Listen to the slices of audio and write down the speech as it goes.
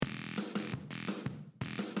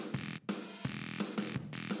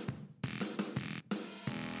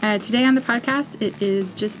Today on the podcast, it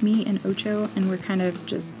is just me and Ocho, and we're kind of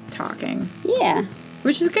just talking. Yeah.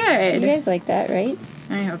 Which is good. You guys like that, right?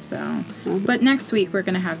 I hope so. But next week, we're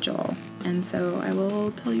going to have Joel, and so I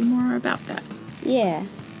will tell you more about that. Yeah.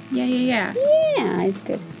 Yeah. Yeah, it's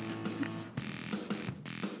good.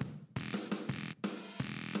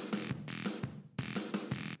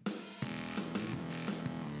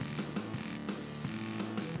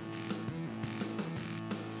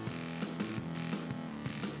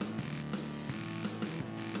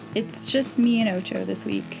 It's just me and Ocho this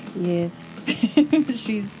week. Yes.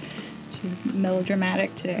 She's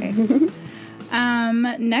melodramatic today.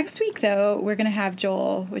 Next week, though, we're going to have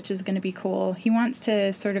Joel, which is going to be cool. He wants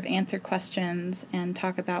to sort of answer questions and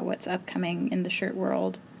talk about what's upcoming in the shirt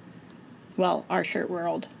world. Well, our shirt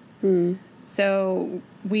world. So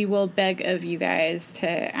we will beg of you guys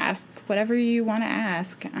to ask whatever you want to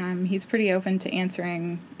ask. He's pretty open to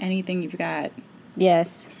answering anything you've got.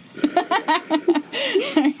 Yes. I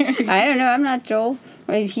don't know. I'm not Joel.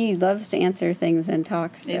 He loves to answer things and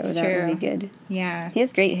talk, so It's that true. would be good. Yeah. He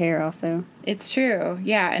has great hair also. It's true.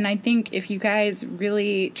 Yeah, and I think if you guys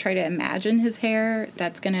really try to imagine his hair,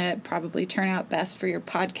 that's going to probably turn out best for your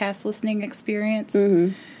podcast listening experience.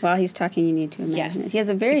 Mm-hmm. While he's talking, you need to imagine Yes, it. He has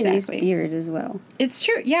a very nice exactly. beard as well. It's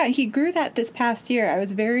true. Yeah, he grew that this past year. I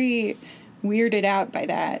was very weirded out by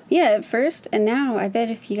that. Yeah, at first, and now I bet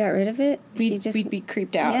if he got rid of it, We'd be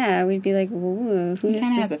creeped out. Yeah, we'd be like, whoa, who He is kind of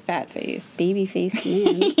this has a fat face. baby-faced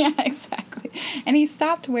man? Yeah, exactly. And he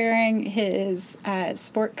stopped wearing his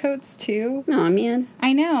sport coats, too. Aw, man.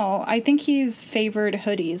 I know. I think he's favored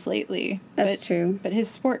hoodies lately. That's true. But his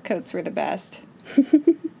sport coats were the best.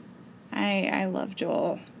 I love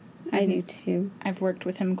Joel. I do, too. I've worked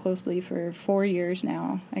with him closely for 4 years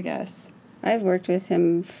now, I guess. I've worked with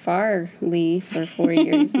him farly for 4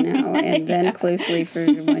 years now, and then closely for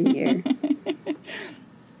 1 year.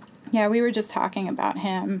 Yeah, we were just talking about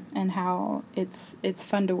him and how it's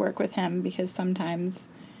fun to work with him because sometimes,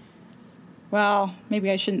 well, maybe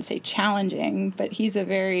I shouldn't say challenging, but he's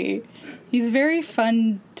very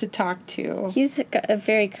fun to talk to. He's got a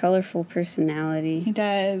very colorful personality. He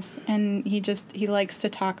does, and he likes to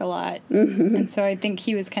talk a lot. Mm-hmm. And so I think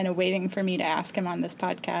he was kind of waiting for me to ask him on this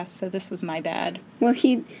podcast, so this was my bad. Well,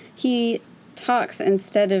 he talks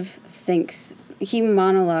instead of thinks. He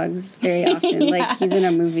monologues very often, like he's in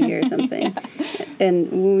a movie or something. Yeah.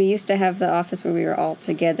 And when we used to have the office where we were all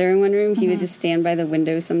together in one room, he would just stand by the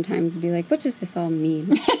window sometimes and be like, what does this all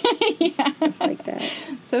mean? Stuff like that.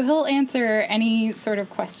 So he'll answer any sort of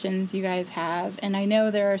questions you guys have. And I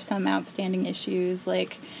know there are some outstanding issues,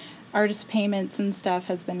 like artist payments and stuff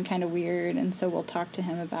has been kind of weird. And so we'll talk to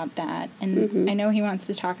him about that. And I know he wants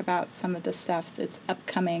to talk about some of the stuff that's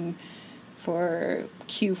upcoming for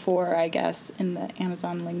Q4, I guess, in the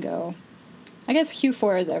Amazon lingo. I guess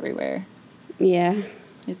Q4 is everywhere. Yeah.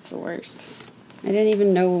 It's the worst. I didn't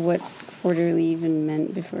even know what quarterly even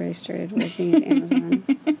meant before I started working at Amazon.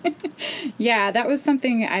 Yeah, that was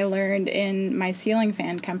something I learned in my ceiling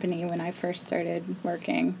fan company when I first started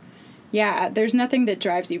working. Yeah, there's nothing that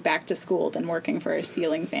drives you back to school than working for a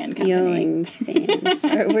ceiling fan company. Ceiling fans.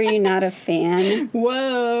 Were you not a fan?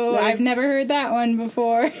 Whoa, I've never heard that one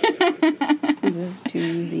before. This is too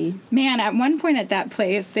easy. Man, at one point at that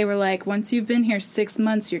place, they were like, once you've been here 6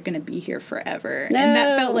 months, you're going to be here forever. No. And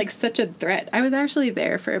that felt like such a threat. I was actually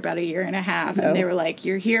there for about 1.5 years, and they were like,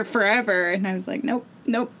 you're here forever. And I was like, nope,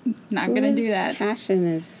 not going to do that. Passion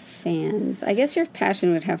is fans. I guess your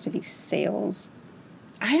passion would have to be sales.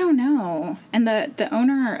 I don't know. And the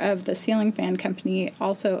owner of the ceiling fan company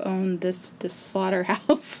also owned this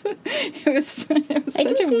slaughterhouse. It was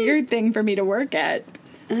such a weird thing for me to work at.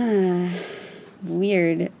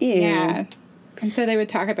 Weird. Ew. Yeah. And so they would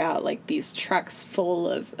talk about, like, these trucks full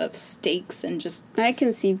of steaks and just I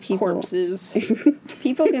can see people. Corpses.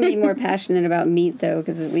 People can be more passionate about meat, though,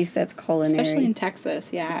 because at least that's culinary. Especially in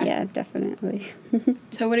Texas, yeah. Yeah, definitely.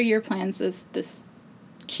 So what are your plans this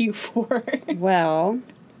Q4? Well,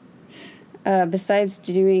 besides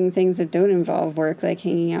doing things that don't involve work, like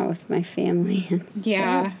hanging out with my family and stuff,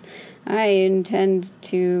 Yeah. I intend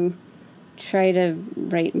to try to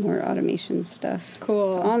write more automation stuff.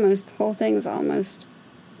 Cool. The whole thing's almost,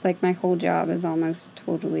 like my whole job is almost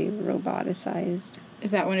totally roboticized. Is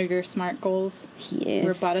that one of your SMART goals? Yes.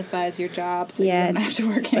 Roboticize your job so Yeah, you don't have to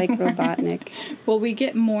work it's anymore. like Robotnik. Will we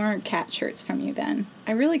get more cat shirts from you then?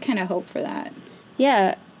 I really kind of hope for that.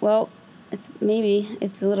 Yeah, well, it's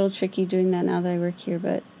a little tricky doing that now that I work here,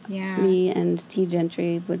 but Yeah. me and T.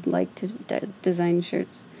 Gentry would like to design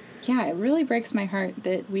shirts. Yeah, it really breaks my heart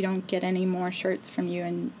that we don't get any more shirts from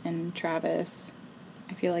you and Travis.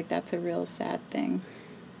 I feel like that's a real sad thing.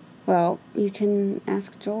 Well, you can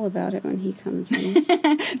ask Joel about it when he comes in.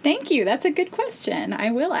 Thank you. That's a good question.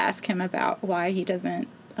 I will ask him about why he doesn't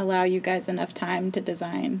allow you guys enough time to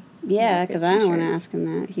design. Yeah, because I don't want to ask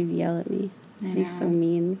him that. He'd yell at me. He's so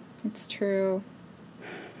mean. It's true.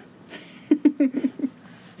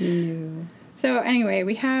 No. So anyway,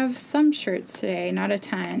 we have some shirts today, not a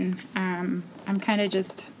ton. I'm kind of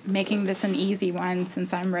just making this an easy one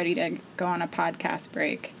since I'm ready to go on a podcast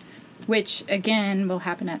break, which, again, will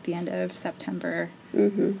happen at the end of September.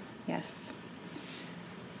 Mm-hmm. Yes.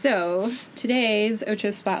 So, today's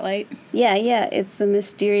Ocho Spotlight. Yeah, it's the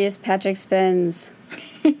mysterious Patrick Spence.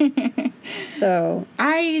 So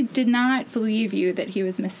I did not believe you that he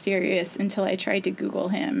was mysterious until I tried to Google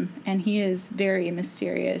him, and he is very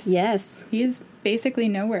mysterious. Yes. He is basically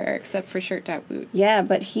nowhere except for Shirt.Woot. Yeah,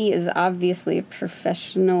 but he is obviously a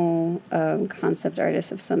professional concept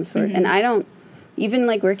artist of some sort. Mm-hmm. And I don't, even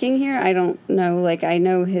like working here, I don't know, like I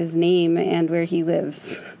know his name and where he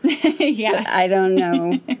lives. Yeah. But I don't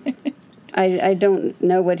know. I don't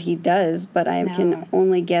know what he does, but I can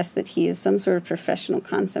only guess that he is some sort of professional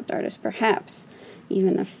concept artist, perhaps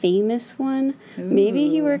even a famous one. Ooh. Maybe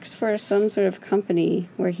he works for some sort of company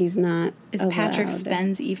where he's not Is allowed. Patrick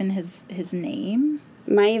Spence even his name?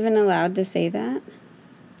 Am I even allowed to say that?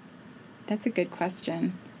 That's a good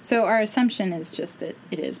question. So our assumption is just that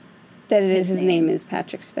it is his name is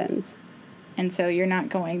Patrick Spence. And so you're not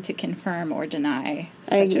going to confirm or deny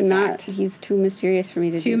such a fact. He's too mysterious for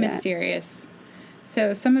me to do that. Too mysterious.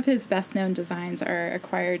 So some of his best-known designs are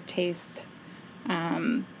Acquired Taste,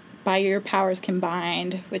 By Your Powers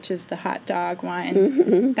Combined, which is the hot dog one.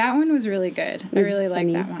 Mm-hmm. That one was really good. I really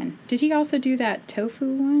like that one. Did he also do that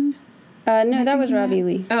tofu one? No, that was Robbie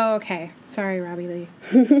Lee. Oh, okay. Sorry, Robbie Lee.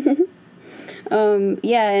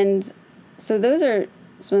 Yeah, and so those are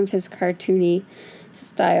some of his cartoony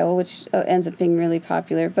style, which ends up being really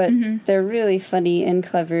popular, but they're really funny and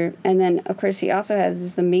clever. And then, of course, he also has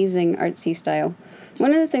this amazing artsy style.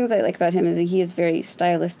 One of the things I like about him is that he is very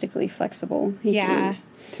stylistically flexible.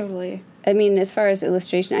 Totally. I mean, as far as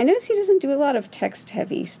illustration, I notice he doesn't do a lot of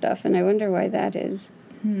text-heavy stuff, and I wonder why that is.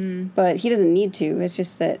 But he doesn't need to. It's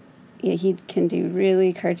just that he can do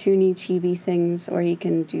really cartoony, chibi things, or he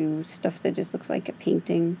can do stuff that just looks like a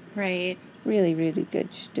painting. Right. Really, really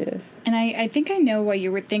good stuff. And I think I know why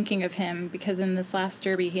you were thinking of him, because in this last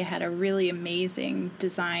derby he had a really amazing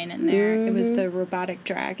design in there. Mm-hmm. It was the robotic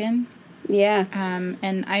dragon. Yeah.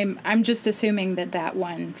 And I'm just assuming that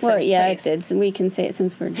won first place. It did. So we can say it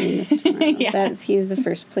since we're doing this tomorrow. Yeah. He's the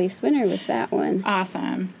first place winner with that one.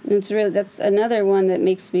 Awesome. That's another one that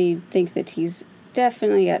makes me think that he's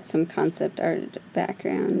definitely got some concept art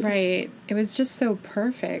background. Right. It was just so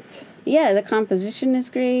perfect. Yeah, the composition is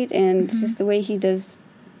great, and just the way he does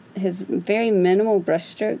his very minimal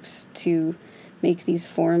brushstrokes to make these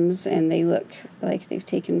forms, and they look like they've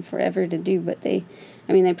taken forever to do, but they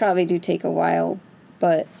probably do take a while,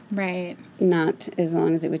 but not as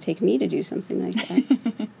long as it would take me to do something like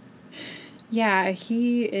that. Yeah,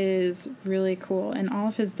 he is really cool, and all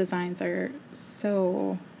of his designs are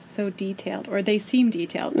so detailed, or they seem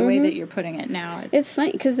detailed, the way that you're putting it now. It's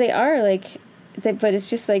funny, because they are, but it's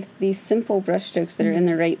just like these simple brushstrokes that are in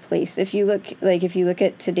the right place. If you look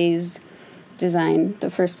at today's design, the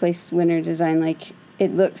first place winner design,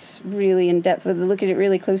 it looks really in depth, but look at it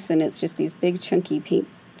really close, and it's just these big chunky paint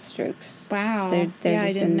strokes. Wow. I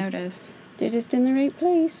didn't notice. They're just in the right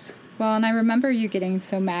place. Well, and I remember you getting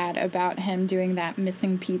so mad about him doing that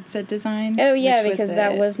missing pizza design. Oh, yeah, because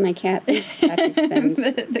that was my cat. That's Patrick Spence.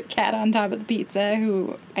 the cat on top of the pizza,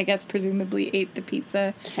 who I guess presumably ate the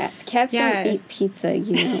pizza. Cats don't eat pizza,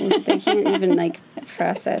 They can't even,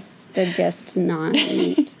 digest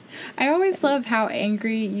non-meat. I always love how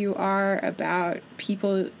angry you are about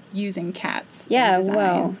people using cats. Yeah,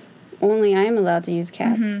 well, only I'm allowed to use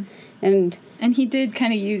cats. Mm-hmm. And he did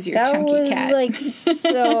kind of use your chunky cat. That was,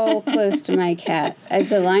 so close to my cat.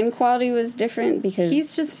 The line quality was different because...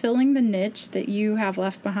 He's just filling the niche that you have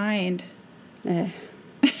left behind. And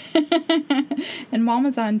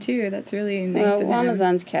Walmazon, too. That's really nice of him. Well,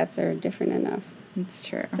 Walmazon's cats are different enough. It's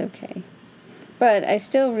true. It's okay. But I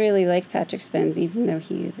still really like Patrick Spence, even though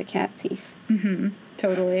he is a cat thief. Mm-hmm.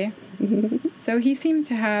 Totally. So he seems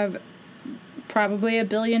to have probably 1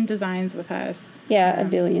 billion designs with us. Yeah, 1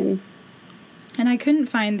 billion. And I couldn't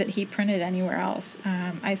find that he printed anywhere else.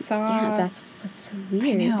 I saw... Yeah, that's what's so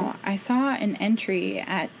weird. I know. I saw an entry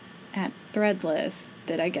at Threadless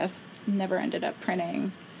that I guess never ended up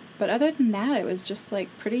printing. But other than that, it was just,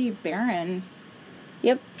 pretty barren.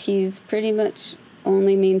 Yep, he's pretty much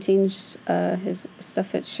only maintains his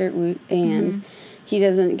stuff at Shirt.Woot, and he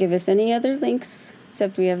doesn't give us any other links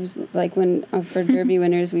Except we have, like, when for Derby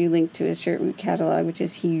winners, we link to his Shirt.Woot catalog, which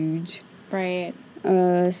is huge. Right.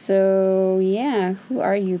 So, yeah. Who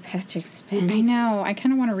are you, Patrick Spence? I know. I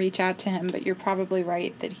kind of want to reach out to him, but you're probably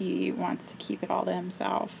right that he wants to keep it all to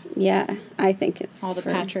himself. Yeah, I think it's all the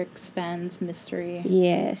Patrick Spence mystery.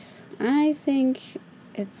 Yes. I think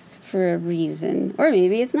it's for a reason. Or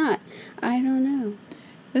maybe it's not. I don't know.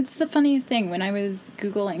 That's the funniest thing. When I was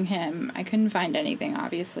Googling him, I couldn't find anything,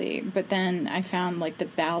 obviously. But then I found, like, the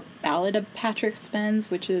Ballad of Patrick Spence,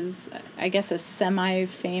 which is, I guess, a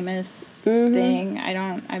semi-famous thing.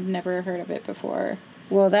 I've never heard of it before.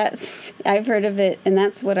 Well, I've heard of it, and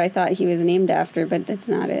that's what I thought he was named after, but that's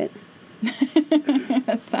not it.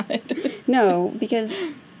 That's not it. No, because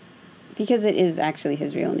it is actually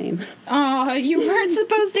his real name. Oh, you weren't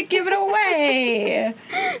supposed to give it away.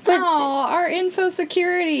 Oh, our info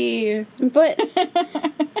security. But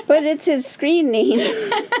it's his screen name.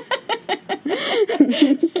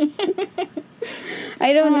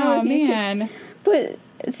 I don't know. Oh, man. But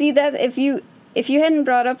see, that if you hadn't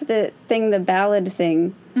brought up the ballad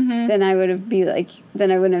thing, then I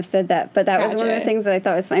wouldn't have said that. But that was one of the things that I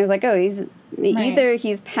thought was funny. I was like, oh, either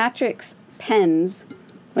he's Patrick's pens.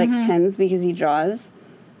 Like pens because he draws,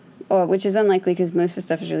 which is unlikely because most of his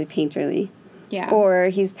stuff is really painterly. Yeah. Or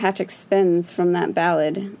he's Patrick Spence from that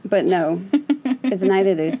ballad. But no, it's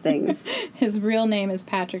neither of those things. His real name is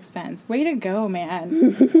Patrick Spence. Way to go,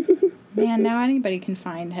 man. Man, now anybody can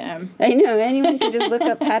find him. I know. Anyone can just look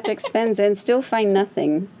up Patrick Spence and still find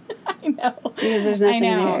nothing. I know. Because there's nothing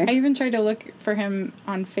there. I even tried to look for him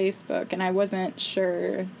on Facebook, and I wasn't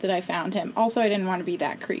sure that I found him. Also, I didn't want to be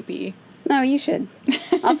that creepy. No, you should.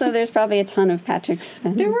 Also, there's probably a ton of Patrick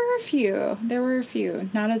Spence. There were a few.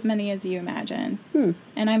 Not as many as you imagine.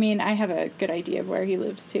 And I mean, I have a good idea of where he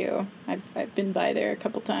lives, too. I've been by there a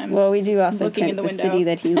couple times. Well, we do also print the city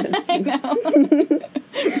that he lives in. I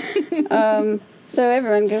know. So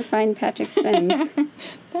everyone, go find Patrick Spence.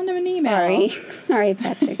 Send him an email. Sorry,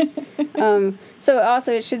 Patrick. So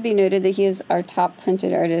also, it should be noted that he is our top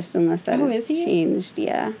printed artist, unless that is changed.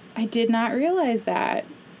 Yeah. I did not realize that.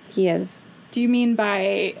 He is. Do you mean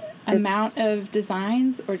by amount of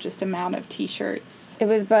designs or just amount of T-shirts? It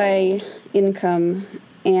was by income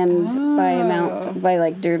and by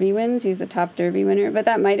like Derby wins. He's the top Derby winner, but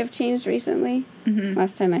that might have changed recently.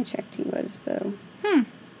 Last time I checked, he was, though.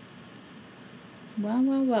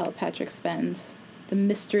 Well, Patrick Spence. The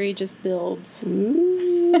mystery just builds.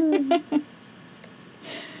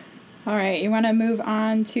 All right, you want to move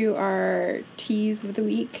on to our teas of the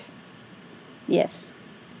week? Yes.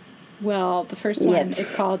 Well, the first one is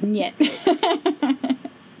called Niet. Yeah,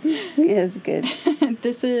 that's good.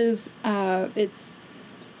 This is, it's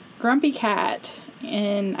Grumpy Cat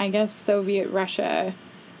in, I guess, Soviet Russia,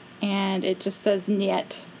 and it just says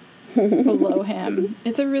Niet below him.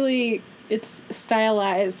 It's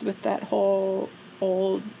stylized with that whole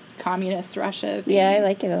old communist Russia theme. Yeah, I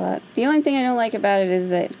like it a lot. The only thing I don't like about it is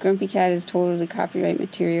that Grumpy Cat is totally copyright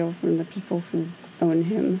material from the people who own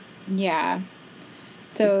him. Yeah.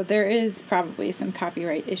 So there is probably some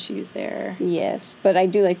copyright issues there. Yes, but I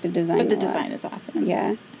do like the design. But the design is awesome.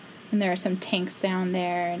 Yeah. And there are some tanks down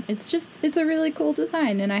there, and it's a really cool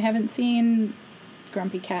design, and I haven't seen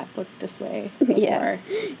Grumpy Cat look this way before.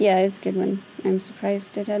 Yeah, it's a good one. I'm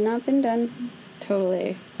surprised it had not been done.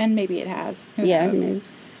 Totally. And maybe it has. Who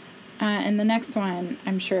knows? And the next one,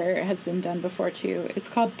 I'm sure, has been done before, too. It's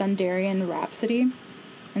called Thunderian Rhapsody.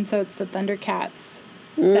 And so it's the Thundercats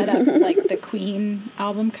set up like the Queen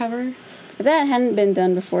album cover. If that hadn't been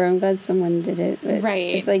done before, I'm glad someone did it. But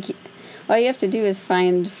right. It's like all you have to do is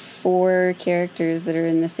find 4 characters that are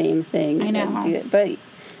in the same thing. I know. And do it. But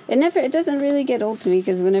it doesn't really get old to me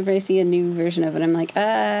because whenever I see a new version of it, I'm like,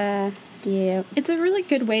 yeah. It's a really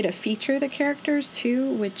good way to feature the characters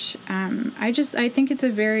too, which I think it's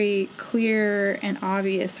a very clear and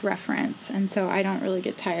obvious reference, and so I don't really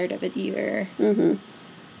get tired of it either.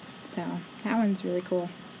 So that one's really cool.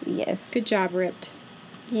 Yes. Good job, Ripped.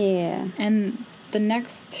 Yeah. And the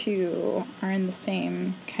next 2 are in the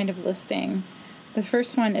same kind of listing. The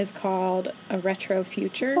first one is called A Retro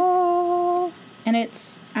Future. Oh. And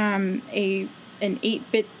it's an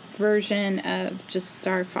 8-bit version of just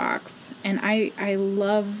Star Fox. And I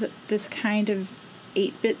love this kind of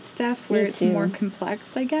 8-bit stuff where it's more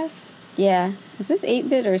complex, I guess. Yeah. Is this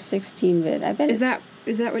 8-bit or 16-bit? I bet Is that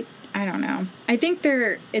what... I don't know. I think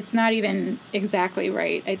it's not even exactly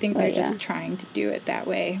right. I think they're just trying to do it that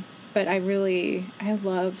way. But I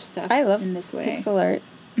love stuff in this way. Pixel art.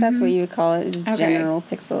 That's what you would call it, just general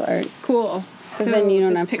pixel art. Cool. Because then you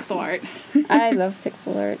don't have pixel art. I love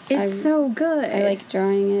pixel art. It's so good. I like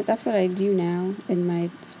drawing it. That's what I do now in my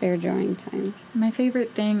spare drawing time. My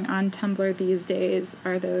favorite thing on Tumblr these days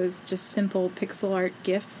are those just simple pixel art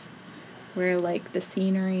GIFs where, like, the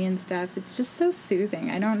scenery and stuff, it's just so soothing.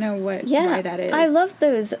 I don't know why that is. I love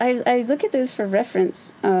those. I look at those for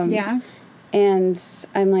reference. And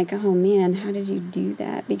I'm like, oh man, how did you do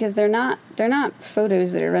that? Because they're not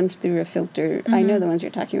photos that are run through a filter. Mm-hmm. I know the ones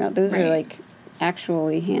you're talking about. Those are like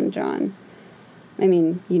actually hand drawn. I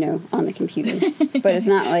mean, on the computer, but it's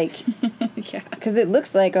not like because it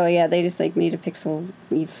looks like they just like made a pixel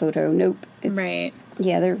photo. Nope. It's, right.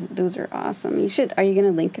 Yeah, those are awesome. You should. Are you going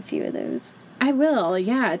to link a few of those? I will.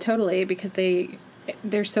 Yeah, totally. Because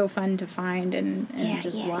they're so fun to find and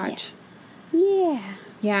just watch. Yeah.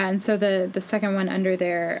 Yeah, and so the second one under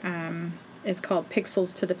there is called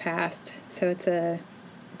Pixels to the Past. So it's a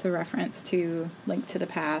reference to Link to the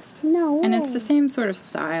Past. No way. And it's the same sort of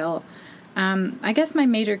style. I guess my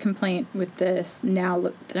major complaint with this now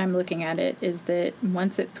that I'm looking at it is that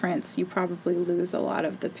once it prints, you probably lose a lot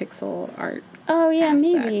of the pixel art. Oh yeah, aspect.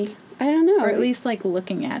 maybe. I don't know. Or at least like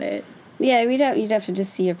looking at it. Yeah, you'd have to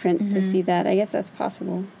just see a print to see that. I guess that's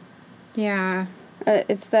possible. Yeah.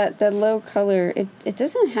 It's the low color. It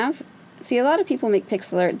doesn't have... See, a lot of people make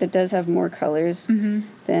pixel art that does have more colors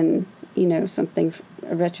than, something,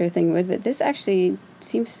 a retro thing would. But this actually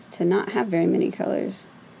seems to not have very many colors.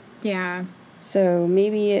 Yeah. So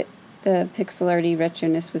maybe the pixel arty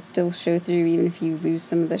retroness would still show through even if you lose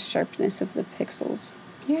some of the sharpness of the pixels.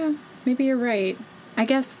 Yeah, maybe you're right. I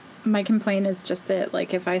guess my complaint is just that,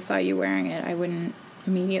 like, if I saw you wearing it, I wouldn't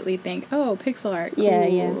immediately think, oh, pixel art, cool.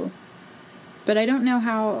 Yeah. But I don't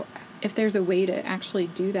know if there's a way to actually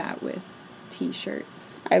do that with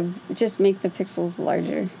T-shirts. I just make the pixels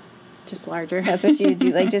larger. Just larger. That's what you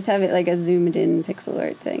do. Like, just have it like a zoomed-in pixel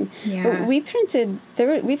art thing. Yeah. But we've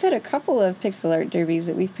had a couple of pixel art derbies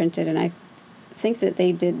that we've printed, and I think that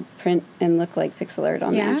they did print and look like pixel art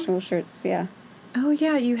on the actual shirts. Yeah. Oh,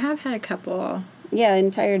 yeah, you have had a couple. Yeah,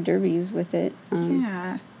 entire derbies with it.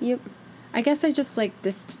 Yeah. Yep. I guess I just like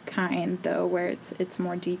this kind, though, where it's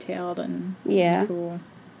more detailed and cool.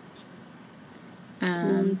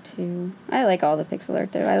 Me too. I like all the pixel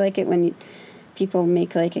art, though. I like it when people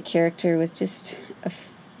make, like, a character with just,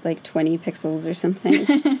 20 pixels or something,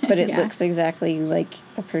 but it looks exactly like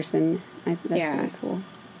a person. That's really cool.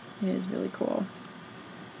 It is really cool.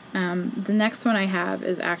 The next one I have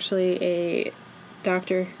is actually a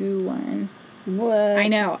Doctor Who one. What? I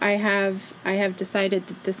know. I have decided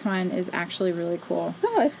that this one is actually really cool.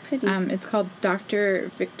 Oh, it's pretty. It's called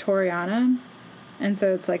Dr. Victoriana. And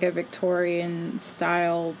so it's like a Victorian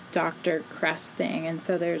style Dr. crest thing. And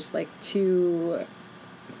so there's like 2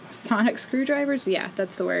 sonic screwdrivers. Yeah,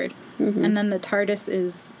 that's the word. Mm-hmm. And then the TARDIS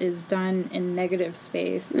is done in negative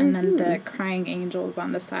space. And then the crying angels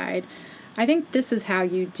on the side. I think this is how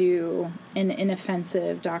you do an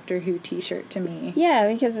inoffensive Doctor Who t-shirt to me. Yeah,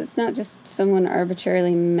 because it's not just someone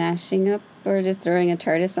arbitrarily mashing up or just throwing a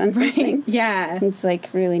TARDIS on something. Right. Yeah. It's, like,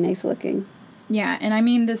 really nice looking. Yeah, and I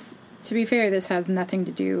mean, this, to be fair, this has nothing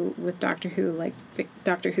to do with Doctor Who. Like,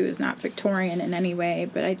 Doctor Who is not Victorian in any way,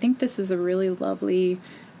 but I think this is a really lovely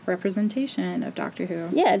representation of Doctor Who.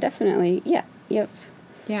 Yeah, definitely. Yeah, yep.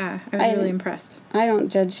 Yeah, I was really impressed. I don't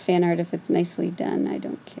judge fan art if it's nicely done. I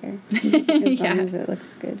don't care. As long as it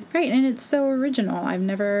looks good. Right, and it's so original. I've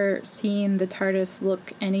never seen the TARDIS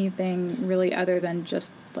look anything really other than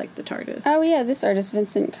just like the TARDIS. Oh, yeah, this artist,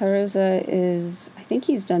 Vincent Carroza, I think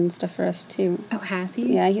he's done stuff for us, too. Oh, has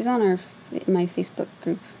he? Yeah, he's on my Facebook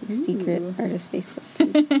group, Secret Artist Facebook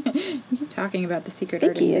group. You keep talking about the Secret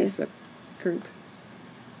Artist Facebook group.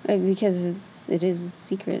 Because it is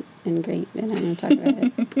secret and great, and I'm going to talk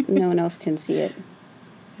about it. No one else can see it.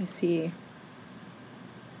 I see.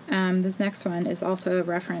 This next one is also a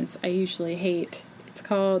reference I usually hate. It's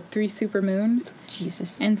called 3 Supermoon.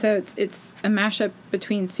 Jesus. And so it's a mashup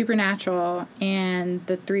between Supernatural and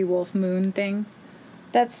the 3 Wolf Moon thing.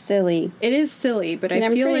 That's silly. It is silly, but and I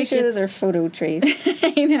feel like I'm pretty sure those are photo traced.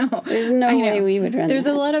 I know. There's no way we would run There's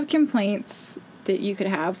that. a lot of complaints that you could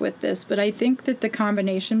have with this, but I think that the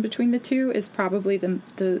combination between the two is probably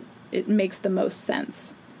it makes the most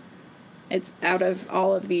sense. It's out of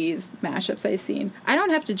all of these mashups I've seen. I don't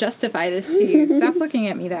have to justify this to you. Stop looking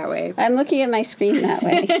at me that way. I'm looking at my screen that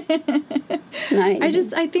way.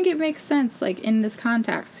 I think it makes sense, like, in this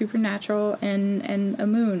context, Supernatural and a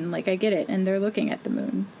moon. Like, I get it, and they're looking at the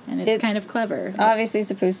moon, and it's kind of clever. Obviously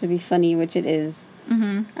supposed to be funny, which it is.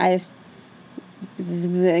 Mm-hmm.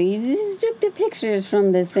 You just took the pictures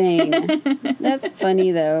from the thing. That's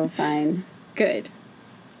funny, though. Fine. Good.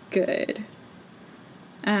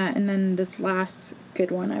 And then this last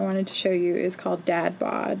good one I wanted to show you is called Dad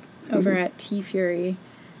Bod over at T Fury.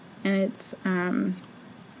 And it's,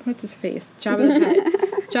 what's his face? Jabba the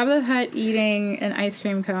Hutt. Jabba the Hutt eating an ice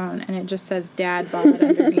cream cone, and it just says Dad Bod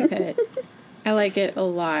underneath it. I like it a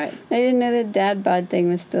lot. I didn't know the dad bod thing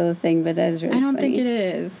was still a thing, but that is really funny. I don't think it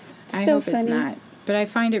is. I hope it's not. But I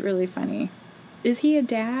find it really funny. Is he a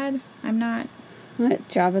dad? I'm not... What,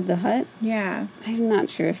 Jabba the Hutt? Yeah. I'm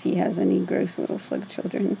not sure if he has any gross little slug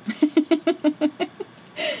children.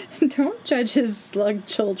 Don't judge his slug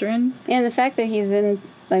children. And the fact that he's into,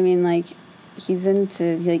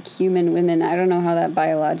 like, human women, I don't know how that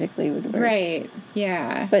biologically would work. Right,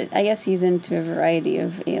 yeah. But I guess he's into a variety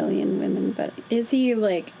of alien women, but... Is he,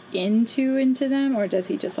 like, into them, or does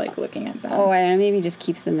he just like looking at them? Oh, I don't know, maybe he just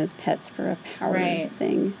keeps them as pets for a power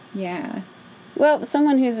thing. Yeah. Well,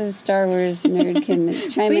 someone who's a Star Wars nerd can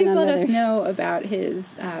chime in on Please let us know about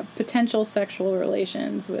his potential sexual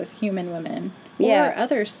relations with human women or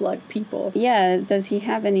other slug people. Yeah, does he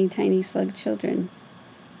have any tiny slug children?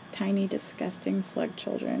 Tiny, disgusting slug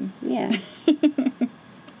children. Yeah.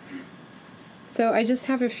 So I just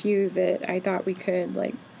have a few that I thought we could,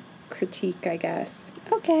 like, critique, I guess.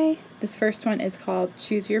 Okay. This first one is called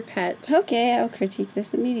Choose Your Pet. Okay, I'll critique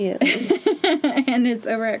this immediately. And it's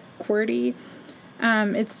over at QWERTY.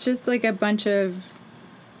 It's just, like, a bunch of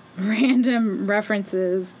random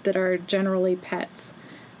references that are generally pets.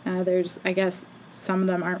 There's, I guess, some of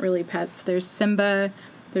them aren't really pets. There's Simba,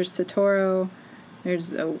 there's Totoro,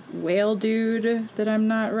 there's a whale dude that I'm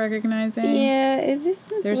not recognizing. Yeah, it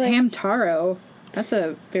just is. There's like, Hamtaro. That's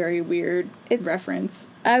a very weird reference.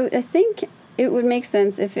 I think it would make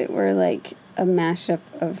sense if it were like a mashup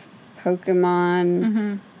of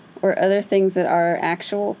Pokemon or other things that are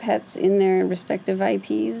actual pets in their respective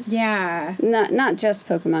IPs. Yeah. Not just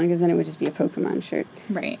Pokemon, because then it would just be a Pokemon shirt.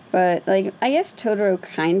 Right. But like I guess Totoro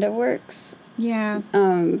kind of works. Yeah.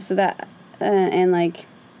 So that and like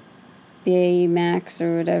Baymax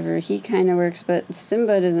or whatever, he kind of works, but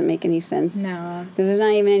Simba doesn't make any sense. No. Because there's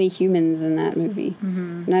not even any humans in that movie.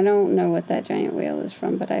 Mm-hmm. And I don't know what that giant whale is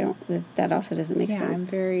from, but that also doesn't make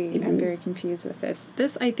sense. I'm very confused with this.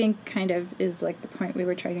 This, I think, kind of is like the point we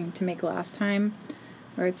were trying to make last time,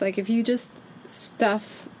 where it's like if you just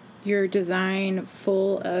stuff your design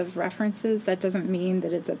full of references, that doesn't mean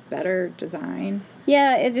that it's a better design.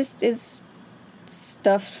 Yeah, it just is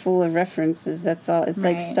stuffed full of references. That's all. It's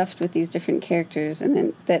like stuffed with these different characters, and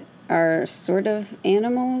then that are sort of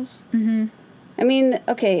animals. Mm-hmm. I mean,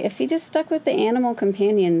 okay, if he just stuck with the animal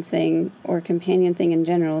companion thing or companion thing in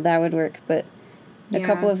general, that would work. But a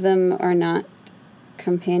couple of them are not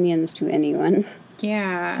companions to anyone.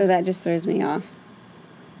 Yeah. So that just throws me off.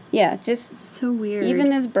 Yeah, just so weird.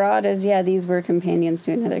 Even as broad as these were companions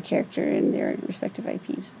to another character in their respective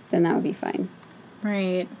IPs, then that would be fine.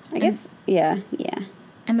 Right. I guess, yeah.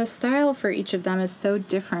 And the style for each of them is so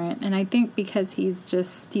different, and I think because he's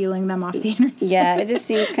just stealing them off the internet. Yeah, it just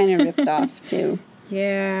seems kind of ripped off, too.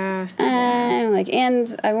 Yeah.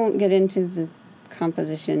 And I won't get into the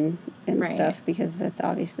composition and stuff, because that's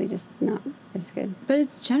obviously just not as good. But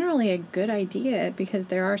it's generally a good idea, because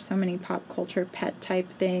there are so many pop culture pet type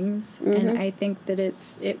things, and I think that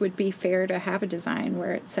it would be fair to have a design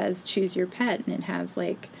where it says choose your pet, and it has,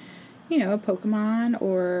 like, you know, a Pokemon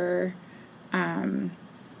or,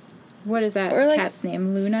 what is that cat's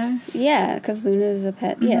name? Luna? Yeah, because Luna is a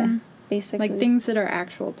pet. Mm-hmm. Yeah, basically. Like things that are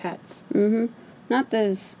actual pets. Mm-hmm. Not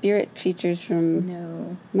the spirit creatures from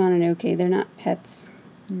Mononoke. They're not pets.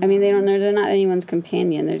 No. I mean, they're not anyone's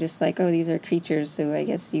companion. They're just like, oh, these are creatures, so I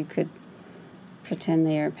guess you could pretend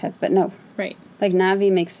they are pets. But no. Right. Like,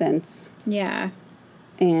 Navi makes sense. Yeah.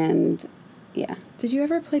 And... yeah. Did you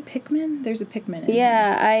ever play Pikmin? There's a Pikmin in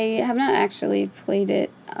here. I have not actually played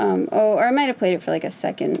it. Or I might have played it for like a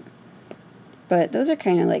second. But those are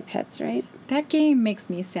kind of like pets, right? That game makes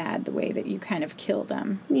me sad, the way that you kind of kill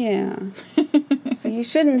them. Yeah. So you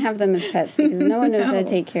shouldn't have them as pets, because no one knows how to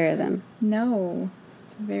take care of them. No.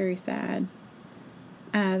 It's very sad.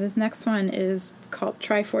 This next one is called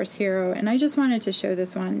Triforce Hero, and I just wanted to show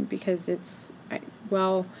this one because I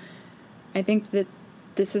think that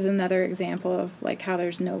this is another example of, like, how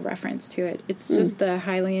there's no reference to it. It's just the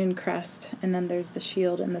Hylian crest, and then there's the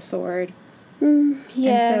shield and the sword.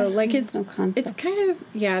 Yeah. And so, like, it's kind of,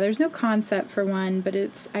 there's no concept for one, but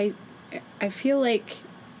I feel like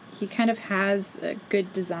he kind of has a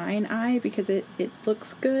good design eye because it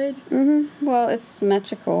looks good. Mm-hmm. Well, it's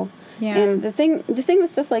symmetrical. Yeah. And the thing with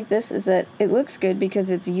stuff like this is that it looks good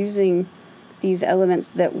because it's using these elements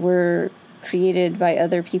that were created by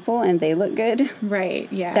other people and they look good.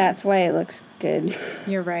 Right, yeah. That's why it looks good.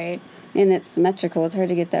 You're right. And it's symmetrical. It's hard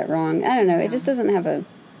to get that wrong. I don't know. Yeah. It just doesn't have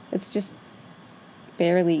it's just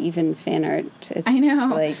barely even fan art. It's I know.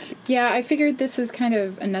 Like, yeah, I figured this is kind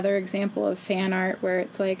of another example of fan art where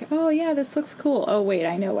it's like, oh, yeah, this looks cool. Oh, wait,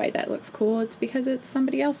 I know why that looks cool. It's because it's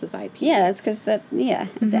somebody else's IP. Yeah, it's because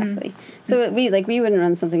exactly. So we wouldn't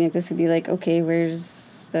run something like this. Would be like, okay,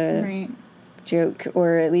 where's the joke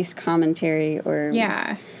or at least commentary or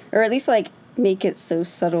at least like make it so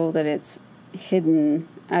subtle that it's hidden.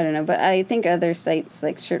 I don't know, but I think other sites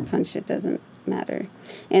like Shirt Punch, it doesn't matter.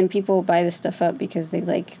 And people buy this stuff up because they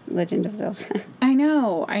like Legend of Zelda. I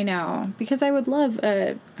know. Because I would love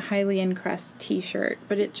a Hylian Crest t-shirt,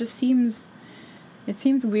 but it just seems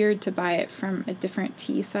weird to buy it from a different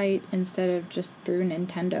tea site instead of just through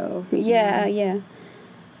Nintendo. Yeah.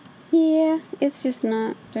 Yeah, it's just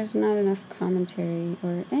not, there's not enough commentary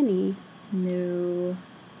or any. No.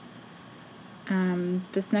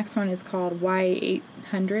 This next one is called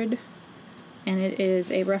Y800, and it is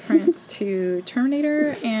a reference to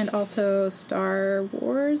Terminator and also Star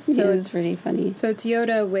Wars. So it's pretty funny. So it's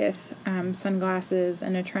Yoda with sunglasses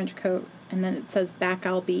and a trench coat, and then it says "Back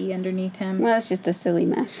I'll Be" underneath him. Well, it's just a silly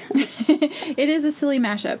mashup. It is a silly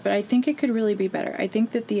mashup, but I think it could really be better. I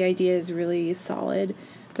think that the idea is really solid,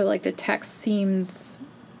 but like the text seems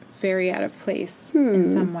very out of place in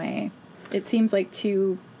some way. It seems like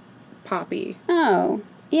too poppy. Oh,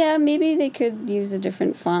 yeah, maybe they could use a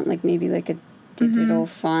different font, like maybe like a digital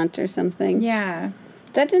font or something. Yeah.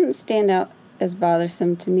 That didn't stand out as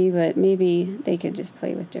bothersome to me, but maybe they could just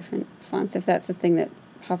play with different fonts if that's the thing that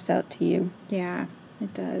pops out to you. Yeah,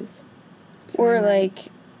 it does. So or like,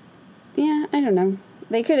 I don't know.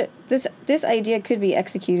 They could, this idea could be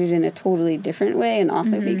executed in a totally different way and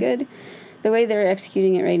also be good. The way they're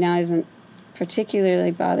executing it right now isn't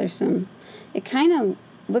particularly bothersome. It kind of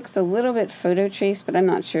looks a little bit photo traced, but I'm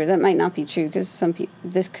not sure. That might not be true because some people,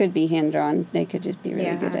 this could be hand drawn. They could just be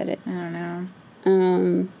really good at it. I don't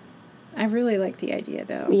know. I really like the idea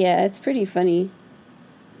though. Yeah, it's pretty funny.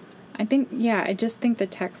 I just think the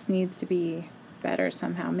text needs to be better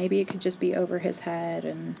somehow. Maybe it could just be over his head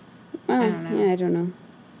and I don't know. Yeah, I don't know.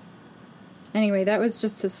 Anyway, that was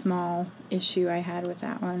just a small issue I had with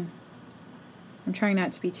that one. I'm trying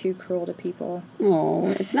not to be too cruel to people. Oh,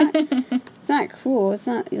 it's not. It's not cruel. It's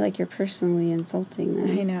not like you're personally insulting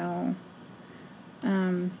them. I know.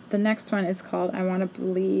 The next one is called "I Want to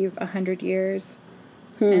Believe 100 Years,"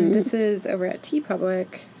 and this is over at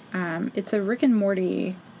TeePublic. It's a Rick and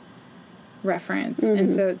Morty reference,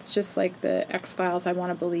 and so it's just like the X-Files "I Want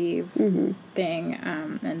to Believe" thing,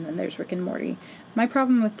 and then there's Rick and Morty. My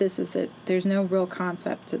problem with this is that there's no real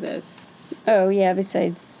concept to this. Oh yeah,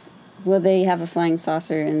 besides. Well, they have a flying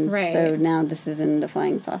saucer, and so now this is in the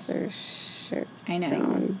flying saucer shirt. I know.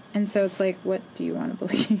 Thing. And so it's like, what do you want to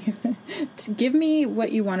believe? Give me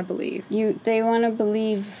what you want to believe. They want to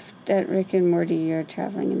believe that Rick and Morty are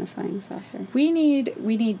traveling in a flying saucer. We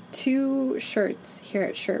need 2 shirts here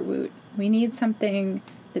at Shirt.Woot. We need something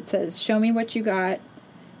that says, "Show me what you got,"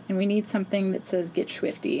 and we need something that says, "Get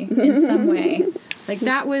swifty" in some way. Like,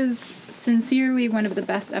 that was sincerely one of the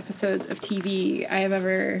best episodes of TV I have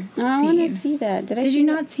ever seen. I want to see that. Did you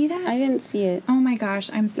not see that? I didn't see it. Oh my gosh,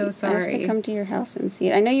 I'm so sorry. I have to come to your house and see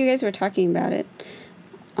it. I know you guys were talking about it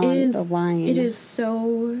on the line. It is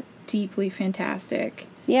so deeply fantastic.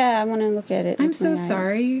 Yeah, I want to look at it. I'm so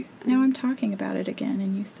sorry. Now I'm talking about it again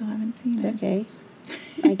and you still haven't seen it. It's okay.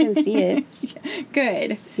 I can see it.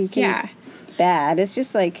 Good. You can. Bad. It's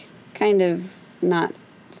just like kind of not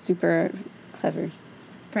super clever.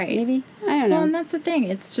 Right. Maybe? I don't know. Well, and that's the thing.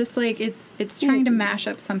 It's just like it's trying to mash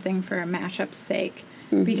up something for a mashup's sake.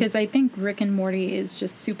 Because I think Rick and Morty is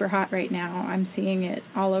just super hot right now. I'm seeing it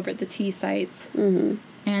all over the tea sites. And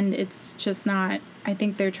it's just not... I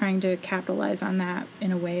think they're trying to capitalize on that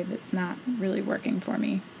in a way that's not really working for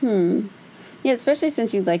me. Yeah, especially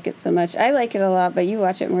since you like it so much. I like it a lot, but you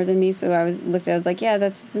watch it more than me, so I was like, yeah,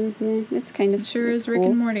 it's kind of... Sure is cool. Rick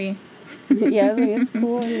and Morty. Yeah, I was like, it's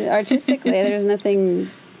cool. Artistically, there's nothing...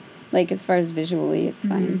 Like, as far as visually, it's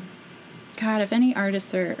fine. God, if any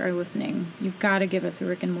artists are listening, you've got to give us a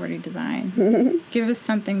Rick and Morty design. Give us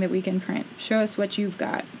something that we can print. Show us what you've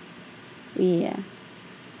got. Yeah.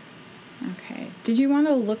 Okay. Did you want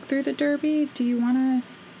to look through the derby? Do you want to...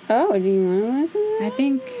 Oh, do you want to look at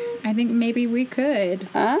that? I think maybe we could.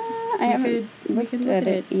 I haven't looked at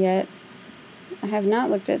it yet. I have not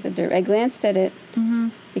looked at the derby. I glanced at it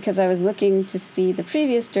because I was looking to see the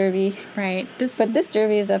previous derby. Right. But this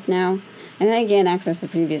derby is up now. And then I can't access the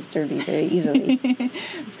previous derby very easily.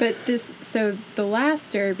 So the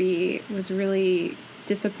last derby was really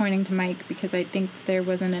disappointing to Mike because I think there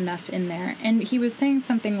wasn't enough in there. And he was saying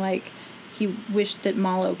something like he wished that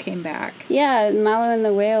Mallow came back. Yeah, Mallow and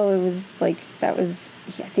the whale, it was like, I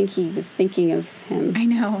think he was thinking of him. I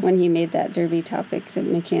know. When he made that derby topic to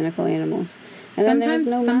mechanical animals. And then there was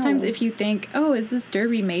no sometimes Mallow. If you think, oh, is this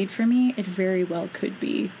derby made for me? It very well could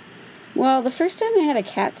be. Well, the first time I had a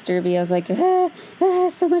cat's derby, I was like,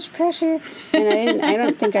 so much pressure. And I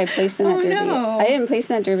don't think I placed in that derby. No. I didn't place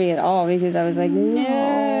in that derby at all because I was like,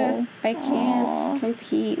 no, I can't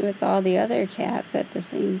compete with all the other cats at the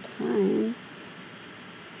same time.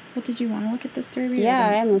 Well, did you want to look at this derby? Yeah,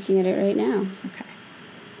 I am looking at it right now. Okay.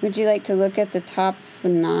 Would you like to look at the top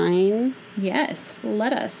 9? Yes,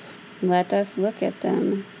 let us. Let us look at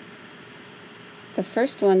them. The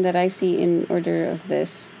first one that I see in order of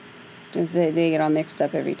this, they get all mixed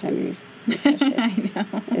up every time you refresh it. I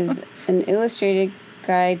know. Is an illustrated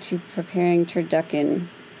guide to preparing turducken.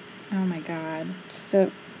 Oh my God.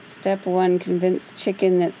 So, step 1, convince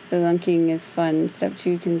chicken that spelunking is fun. Step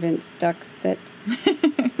 2, convince duck that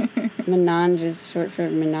menage is short for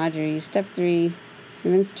menagerie. Step 3,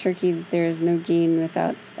 convince turkey that there is no gain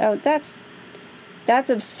without... Oh, that's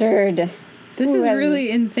absurd. This is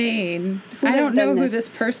really insane. I don't know who this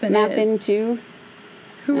person Map is. into.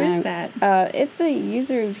 Who is that? It's a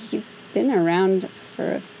user. He's been around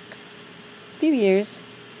for a few years.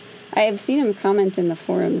 I have seen him comment in the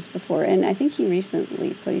forums before, and I think he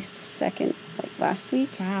recently placed second, like last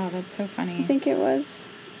week. Wow, that's so funny. I think it was.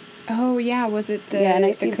 Oh, yeah. Was it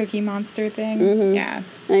the Cookie Monster thing? Mm-hmm. Yeah.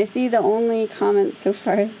 And I see the only comment so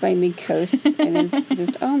far is by Mikos, and it's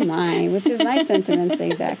just, oh my, which is my sentiments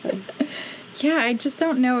exactly. Yeah, I just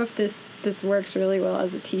don't know if this works really well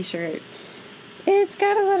as a T-shirt. It's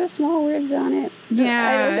got a lot of small words on it. Yeah.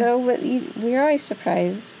 I don't know, but we're always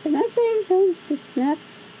surprised. And that's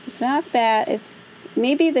it's not bad. It's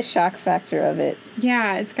maybe the shock factor of it.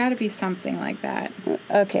 Yeah, it's got to be something like that.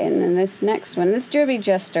 Okay, and then this next one. This derby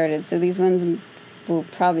just started, so these ones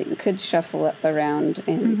could shuffle up around.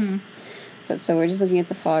 But so we're just looking at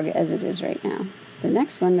the fog as it is right now. The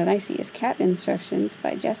next one that I see is Cat Instructions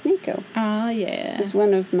by Jess Nico. Oh, yeah. He's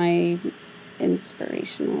one of my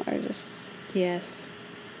inspirational artists. Yes.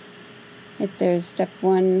 There's step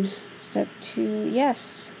 1, step 2,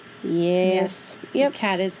 yes. Yes. Yep. The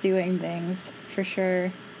cat is doing things, for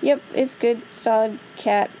sure. Yep, it's good, solid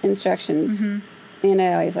cat instructions. And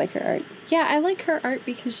I always like her art. Yeah, I like her art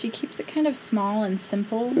because she keeps it kind of small and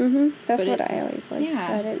simple. That's what I always like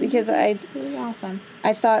about it. Because it's really awesome.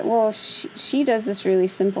 I thought, well, if she does this really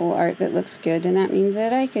simple art that looks good, and that means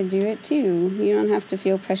that I could do it too. You don't have to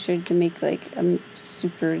feel pressured to make like a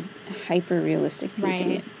super hyper-realistic painting.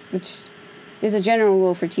 Right. Which is a general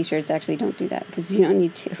rule for T-shirts. Actually, don't do that because you don't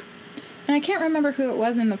need to. And I can't remember who it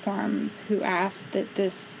was in the forums who asked that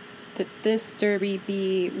this derby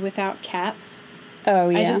be without cats. Oh,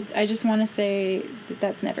 yeah. I just want to say that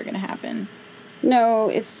that's never going to happen.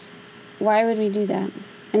 No, why would we do that?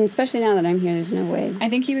 And especially now that I'm here, there's no way. I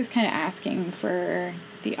think he was kind of asking for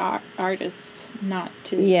the artists not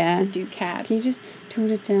to do cats. Can you just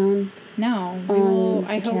tone it down? No, we will.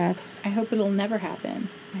 Cats. I hope it'll never happen.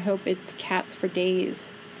 I hope it's cats for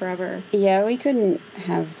days, forever. Yeah, we couldn't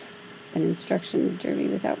have an instructions derby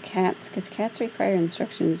without cats, because cats require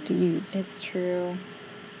instructions to use. It's true.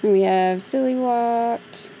 And we have Silly Walk.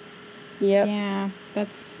 Yep. Yeah,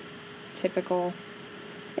 that's typical.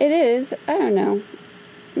 It is. I don't know.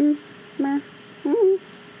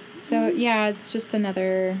 So, yeah, it's just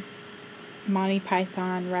another Monty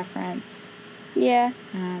Python reference. Yeah.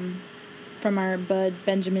 From our bud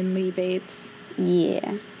Benjamin Lee Bates.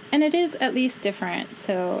 Yeah. And it is at least different.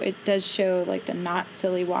 So it does show like the not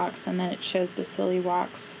silly walks, and then it shows the silly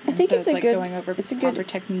walks. I think it's like going over proper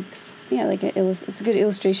techniques. Yeah, like it's a good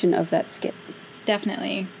illustration of that skit.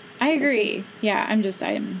 Definitely, I agree. Yeah, I'm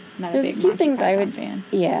not a big Monty Python fan.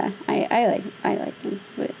 Yeah, I like them,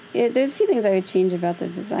 but there's a few things I would change about the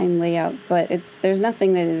design layout, but there's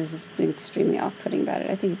nothing that is extremely off-putting about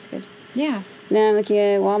it. I think it's good. Yeah. Now I'm looking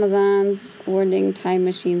at Wamazons warning time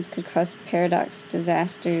machines could cause paradox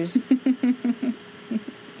disasters.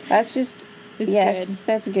 That's just... It's good.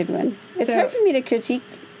 That's a good one. It's hard for me to critique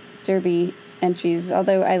derby entries,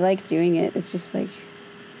 although I like doing it. It's just like...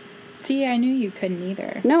 See, I knew you couldn't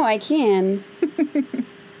either. No, I can.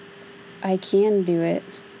 I can do it,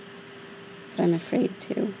 but I'm afraid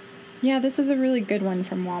to. Yeah, this is a really good one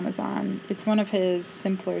from Wamazon. It's one of his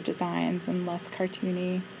simpler designs and less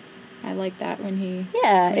cartoony. I like that when he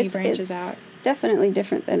branches out. Definitely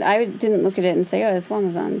different than... I didn't look at it and say, oh, it's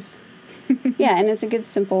Wamazon's. Yeah, and it's a good,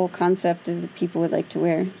 simple concept as that people would like to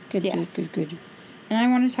wear. Good. And I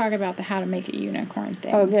want to talk about the how to make a unicorn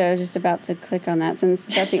thing. Oh, good. I was just about to click on that since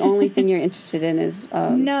that's the only thing you're interested in is...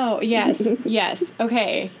 No, yes.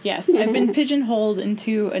 Okay, yes. I've been pigeonholed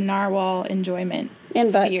into a narwhal enjoyment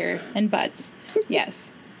sphere. Butts. And butts.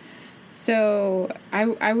 Yes. So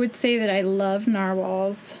I would say that I love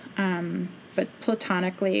narwhals, but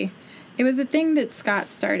platonically. It was a thing that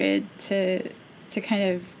Scott started to kind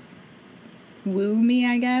of woo me,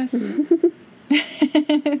 I guess.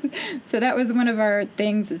 So that was one of our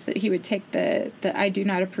things, is that he would take the I do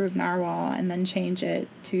not approve narwhal and then change it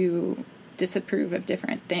to disapprove of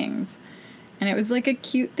different things. And it was like a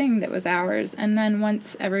cute thing that was ours. And then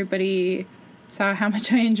once everybody saw how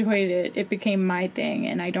much I enjoyed it, it became my thing.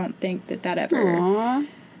 And I don't think that ever... Aww.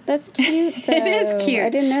 That's cute, though. It is cute. I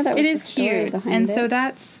didn't know that was the story cute. behind and it. so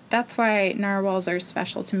that's why narwhals are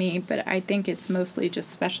special to me, but I think it's mostly just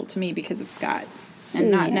special to me because of Scott. And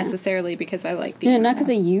not necessarily because I like the animal. Not because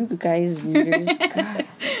of you guys readers. God.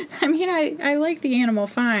 I mean, I like the animal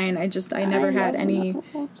fine. I never had any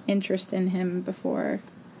interest in him before.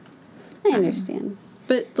 I understand.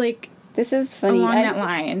 But, like... This is funny. Along that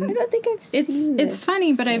line. I don't think I've seen this. It's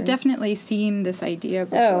funny, but I've definitely seen this idea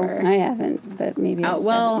before. Oh, I haven't, but maybe I've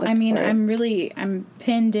well, I mean, I'm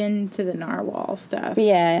pinned into the narwhal stuff.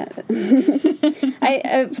 Yeah.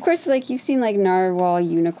 Of course, like, you've seen, like, narwhal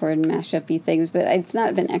unicorn mashup-y things, but it's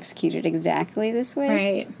not been executed exactly this way.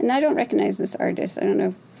 Right. And I don't recognize this artist. I don't know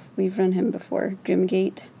if we've run him before.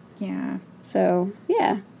 Grimgate. Yeah. So,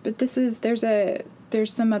 yeah. But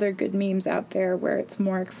there's some other good memes out there where it's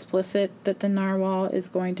more explicit that the narwhal is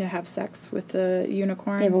going to have sex with the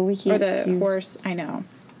unicorn. Yeah, but we can't or the horse. I know.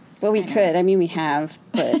 Well, we could. I mean, we have,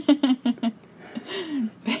 but...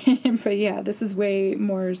 But yeah, this is way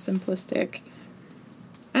more simplistic.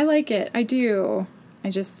 I like it. I do.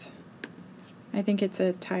 I think it's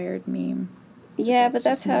a tired meme. Yeah, but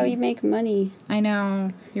that's how you make money. I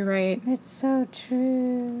know. You're right. It's so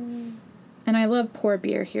true. And I love pour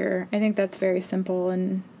beer here. I think that's very simple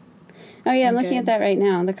and... Oh, yeah, I'm looking at that right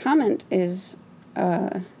now. The comment is,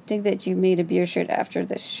 dig that you made a beer shirt after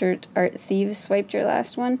the shirt art thieves swiped your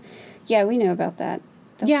last one. Yeah, we know about that.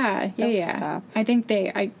 They'll stop. I think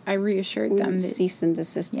I reassured them that... cease and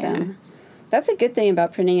desist them. That's a good thing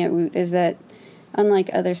about printing at Woot, is that unlike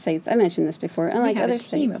other sites, I mentioned this before, unlike other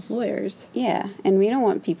sites... We have a team of lawyers. Yeah, and we don't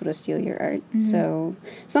want people to steal your art. Mm-hmm. So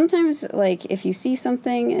sometimes, like, if you see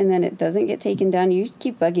something and then it doesn't get taken down, you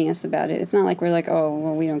keep bugging us about it. It's not like we're like, oh,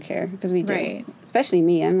 well, we don't care, because we do. Right. Especially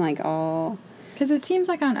me, I'm like, oh... Because it seems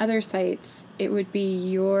like on other sites, it would be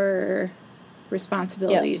your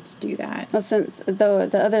responsibility to do that. Well, since the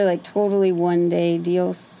other, like, totally one-day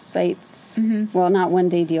deal sites... Mm-hmm. Well, not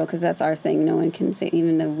one-day deal, because that's our thing. No one can say,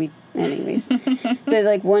 even though we... Anyways, the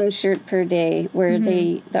like one shirt per day where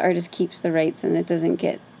the artist keeps the rights and it doesn't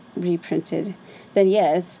get reprinted, then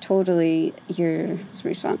yeah, it's totally your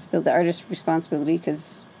responsibility, the artist's responsibility,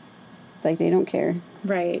 because like they don't care.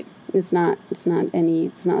 Right. It's not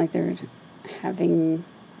like they're having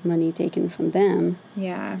money taken from them.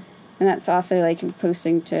 Yeah. And that's also like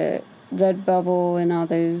posting to Redbubble and all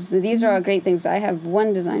those. These are all great things. I have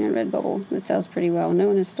one design on Redbubble that sells pretty well. No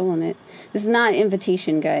one has stolen it. This is not an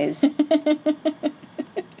invitation, guys.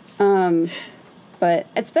 But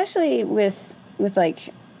especially with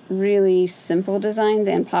like really simple designs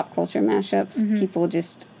and pop culture mashups, people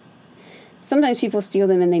just... Sometimes people steal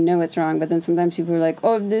them and they know it's wrong, but then sometimes people are like,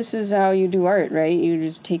 oh, this is how you do art, right? You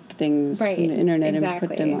just take things from the internet and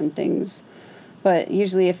put them on things. But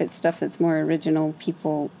usually if it's stuff that's more original,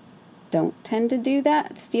 people don't tend to do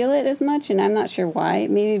that, steal it as much, and I'm not sure why.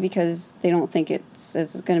 Maybe because they don't think it's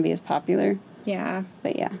going to be as popular. Yeah.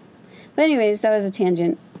 But yeah. But anyways, that was a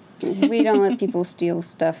tangent. We don't let people steal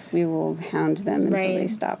stuff. We will hound them until they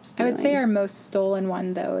stop stealing. I would say our most stolen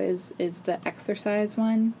one, though, is the exercise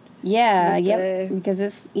one. Yeah, because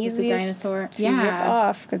it's easiest to rip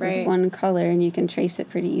off because it's one color and you can trace it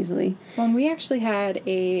pretty easily. Well, and we actually had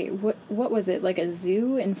what was it, like a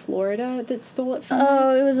zoo in Florida that stole it from us?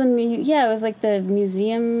 Oh, it was it was like the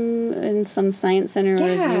museum in some science center or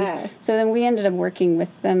a zoo. So then we ended up working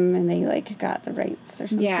with them and they like got the rights or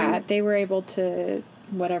something. Yeah, they were able to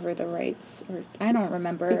whatever the rights, or I don't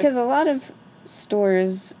remember. Because a lot of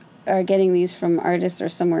stores are getting these from artists or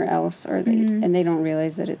somewhere else, or and they don't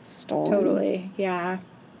realize that it's stolen. Totally, yeah.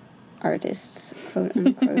 Artists, quote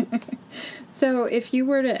unquote. So, if you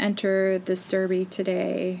were to enter this derby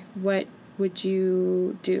today, what would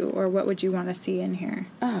you do, or what would you want to see in here?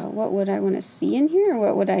 Oh, what would I want to see in here,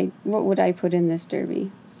 or what would I put in this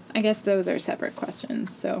derby? I guess those are separate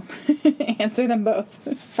questions, so answer them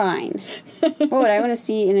both. Fine. What would I want to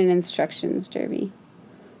see in an instructions derby?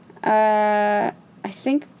 I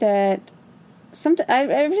think that I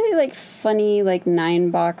really like funny, like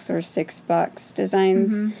 9-box or 6-box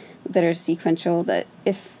designs that are sequential. That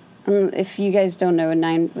if you guys don't know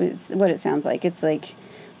it's what it sounds like, it's like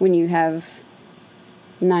when you have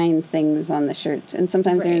 9 things on the shirt, and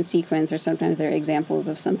sometimes they're in sequence, or sometimes they're examples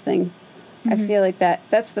of something. I feel like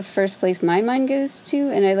that's the first place my mind goes to,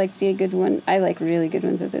 and I like to see a good one. I like really good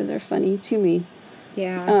ones if those are funny to me.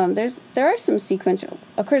 Yeah. There are some sequential.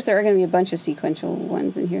 Of course, there are going to be a bunch of sequential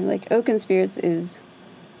ones in here. Like Oak and Spirits is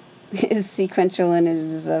sequential, and it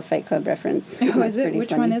is a Fight Club reference. Oh, is it? Which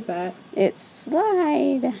funny. One is that? It's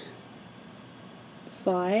Slide.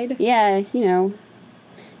 Slide? Yeah, you know.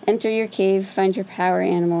 Enter your cave, find your power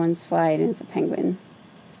animal, and slide, and it's a penguin.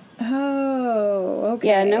 Oh, okay.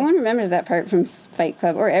 Yeah, no one remembers that part from Fight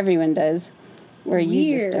Club, or everyone does, where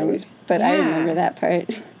you just don't. But I remember that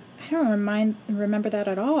part. I don't remember that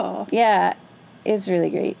at all. Yeah, it's really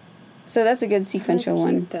great. So that's a good sequential that's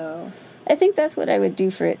cute, one. Though. I think that's what I would do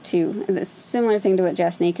for it, too. It's a similar thing to what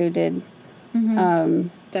Jasnako did.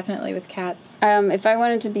 Definitely with cats. If I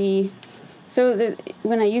wanted to be... So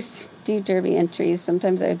when I used to do derby entries,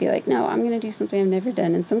 sometimes I would be like, no, I'm going to do something I've never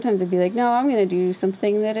done. And sometimes I'd be like, no, I'm going to do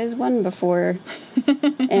something that has won before.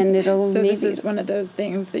 And it'll so this is one of those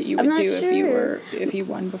things that you would do if you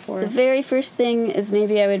won before. The very first thing is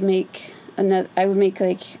maybe I would make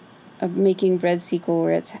like a making bread sequel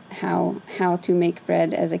where it's how to make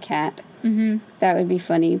bread as a cat. Mm-hmm. That would be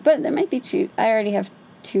funny. But there might be 2. I already have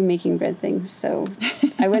 2 making bread things, so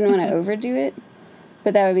I wouldn't want to overdo it.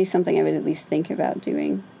 But that would be something I would at least think about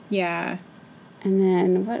doing. Yeah. And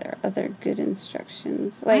then what are other good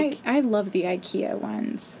instructions? Like I love the IKEA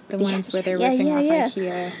ones. The ones where they're riffing off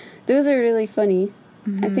IKEA. Those are really funny.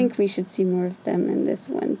 Mm-hmm. I think we should see more of them in this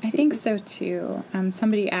one, too. I think so, too.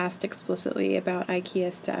 Somebody asked explicitly about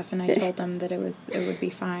IKEA stuff, and I told them that it would be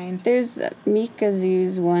fine. There's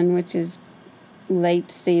Mikazu's one, which is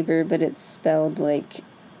lightsaber, but it's spelled like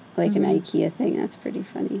an IKEA thing. That's pretty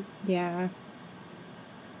funny. Yeah.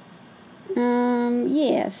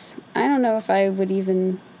 Yes. I don't know if I would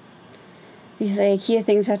even... These IKEA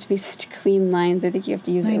things have to be such clean lines. I think you have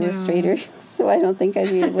to use Illustrator, so I don't think I'd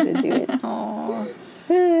be able to do it. Aww.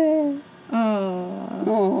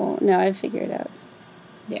 Oh, no, I'd figure it out.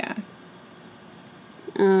 Yeah.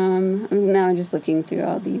 Now I'm just looking through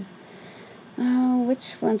all these. Oh,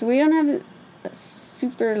 which ones? We don't have a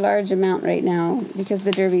super large amount right now because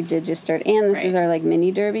the derby did just start. And this is our, like,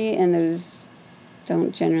 mini derby, and those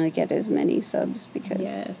don't generally get as many subs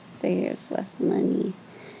because there's less money.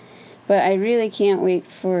 But I really can't wait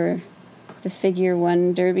for the Figure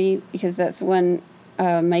 1 derby because that's one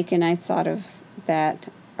Mike and I thought of that,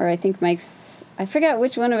 or I think I forgot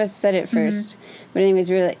which one of us said it first. But anyways,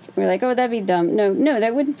 we're like, oh, that'd be dumb. No,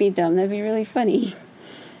 that wouldn't be dumb. That'd be really funny.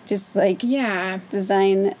 Just like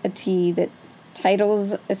design a tee that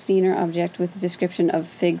titles a scene or object with the description of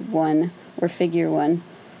Fig 1 or Figure 1.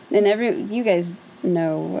 Then you guys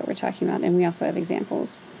know what we're talking about, and we also have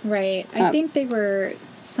examples. Right. I think they were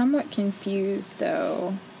somewhat confused,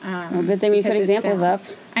 though. Well, good thing we put examples up.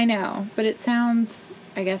 I know, but it sounds,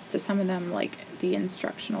 I guess, to some of them like the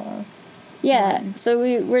instructional. Yeah. one. So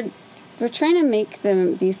we're trying to make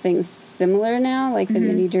these things similar now, like the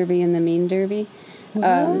mini derby and the main derby.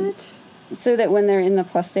 What? So that when they're in the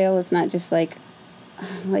plus sale, it's not just like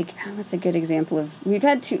what's a good example of... We've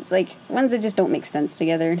had 2, like, ones that just don't make sense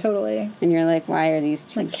together. Totally. And you're like, why are these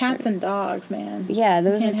 2... Like cats and dogs, man. Yeah,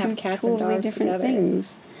 those are 2 totally different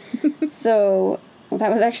things. So,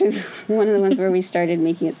 that was actually one of the ones where we started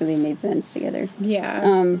making it so they made sense together.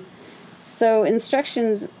 Yeah. So,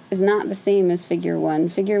 instructions is not the same as Figure 1.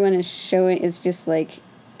 Figure 1 is just like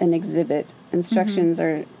an exhibit. Instructions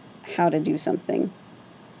are how to do something.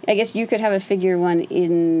 I guess you could have a Figure 1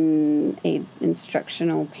 in a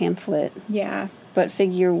instructional pamphlet. Yeah. But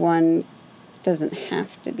Figure 1 doesn't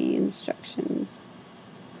have to be instructions.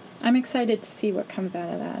 I'm excited to see what comes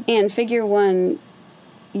out of that. And Figure 1,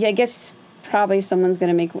 I guess probably someone's going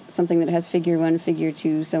to make something that has Figure 1, Figure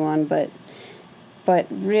 2, so on, but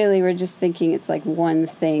really we're just thinking it's like one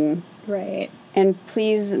thing. Right. And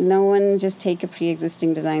please, no one just take a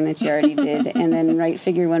pre-existing design that you already did and then write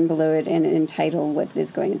Figure 1 below it and entitle what is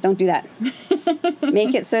going. Don't do that.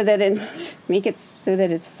 Make it so that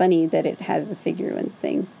it's funny that it has the Figure 1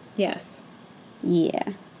 thing. Yes.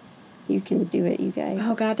 Yeah. You can do it, you guys.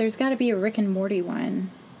 Oh God, there's got to be a Rick and Morty one.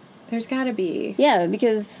 There's got to be. Yeah,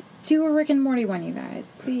 because... Do a Rick and Morty one, you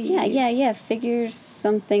guys, please. Yeah. Figure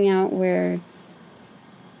something out where...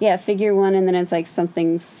 Yeah, Figure 1 and then it's like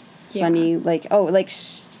something funny, like,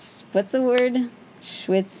 what's the word?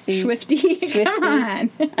 Swifty. Come on.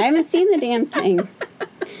 I haven't seen the damn thing.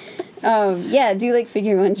 Yeah, do like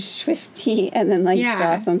figure one Swifty and then like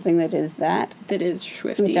draw something that is that. That is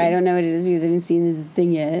Swifty. Which I don't know what it is because I haven't seen this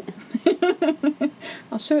thing yet.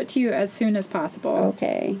 I'll show it to you as soon as possible.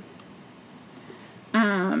 Okay.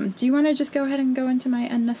 Do you want to just go ahead and go into my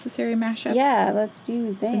unnecessary mashups? Yeah, let's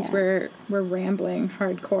do that. Since we're rambling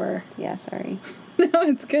hardcore. Yeah, sorry. No,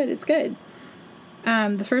 it's good. It's good.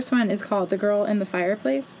 The first one is called The Girl in the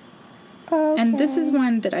Fireplace. Okay. And this is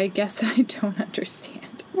one that I guess I don't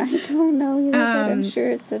understand. I don't know either, but I'm sure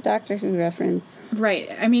it's a Doctor Who reference. Right.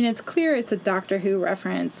 I mean, it's clear it's a Doctor Who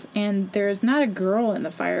reference, and there's not a girl in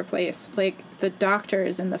the fireplace. Like, the Doctor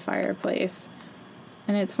is in the fireplace.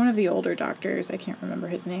 And it's one of the older doctors. I can't remember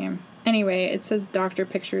his name. Anyway, it says Doctor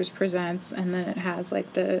Pictures Presents, and then it has,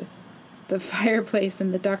 like, the fireplace,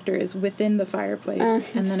 and the Doctor is within the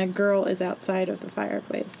fireplace, and then a girl is outside of the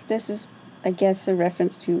fireplace. This is, I guess, a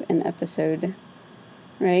reference to an episode,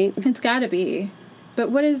 right? It's gotta be. But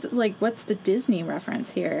what's the Disney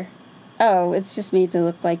reference here? Oh, it's just made to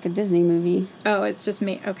look like a Disney movie. Oh, it's just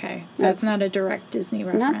made, okay. So it's not a direct Disney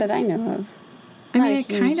reference. Not that I know of. I mean, it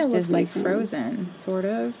kind of looks like Frozen, sort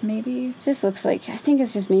of, maybe. Just looks like, I think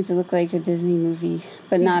it's just made to look like a Disney movie,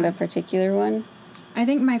 but not a particular one. I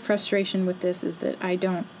think my frustration with this is that I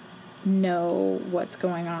don't know what's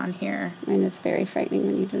going on here. And it's very frightening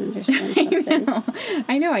when you don't understand something.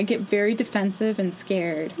 I know. I get very defensive and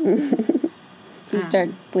scared. You start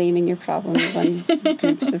blaming your problems on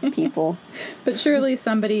groups of people. But surely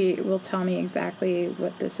somebody will tell me exactly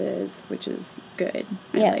what this is, which is good.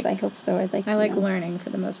 Yes, I hope so. I'd like to know. I like learning for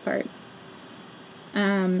the most part.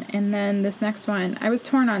 And then this next one, I was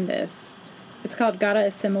torn on this. It's called Gotta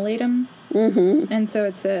Assimilate 'Em. Mm-hmm. And so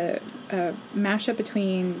it's a mashup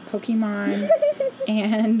between Pokemon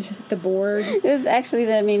and the Borg. It's actually,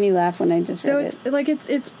 that made me laugh when I just read it.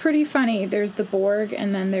 So it's pretty funny. There's the Borg,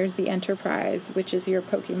 and then there's the Enterprise, which is your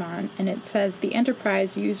Pokemon. And it says the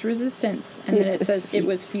Enterprise used resistance, and then it says it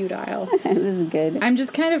was futile. This is good. I'm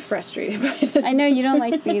just kind of frustrated by this. I know you don't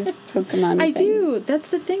like these Pokemon things. I do.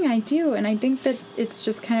 That's the thing, I do. And I think that it's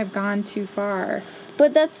just kind of gone too far.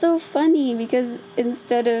 But that's so funny, because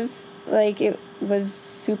instead of, like, it was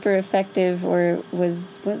super effective, or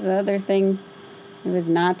was the other thing? It was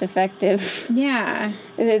not effective. Yeah.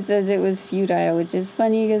 It says it was futile, which is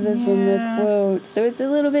funny because it's from the quote. So it's a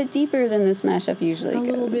little bit deeper than this mashup usually goes.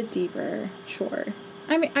 A little bit deeper, sure.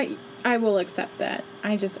 I mean, I will accept that.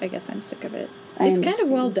 I guess I'm sick of it. It's kind of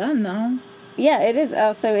well done, though. Yeah, it is.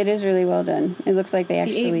 Also, it is really well done. It looks like they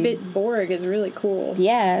actually... The 8-bit Borg is really cool.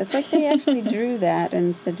 Yeah, it's like they actually drew that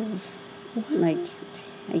instead of, like,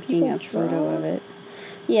 taking a photo of it.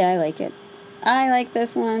 Yeah, I like it. I like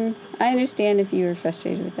this one. I understand if you were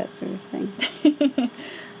frustrated with that sort of thing.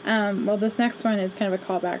 Well, this next one is kind of a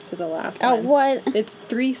callback to the last one. Oh, what? It's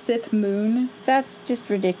 3 Sith Moon. That's just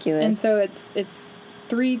ridiculous. And so it's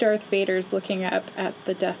 3 Darth Vaders looking up at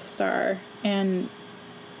the Death Star, and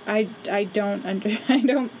I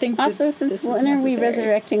don't think. Also, since when are we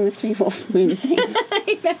resurrecting the 3 Wolf Moon thing?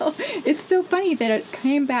 I know. It's so funny that it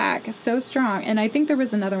came back so strong, and I think there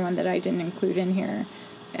was another one that I didn't include in here,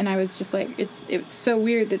 and I was just like, it's so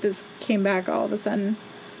weird that this came back all of a sudden.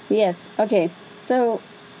 Yes. Okay. So,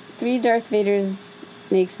 3 Darth Vaders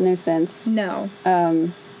makes no sense. No.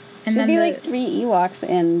 And should be like 3 Ewoks,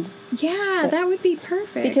 and that would be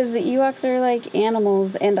perfect, because the Ewoks are like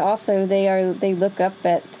animals, and also they look up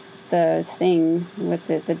at the thing. What's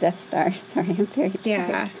it? The Death Star. Sorry, I'm very tired.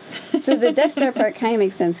 Yeah. So the Death Star part kind of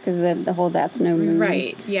makes sense because the whole that's no moon.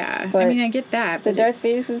 Right. Yeah. But I mean, I get that. But Darth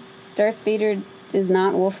Vader is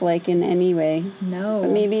not wolf-like in any way. No.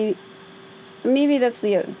 But maybe that's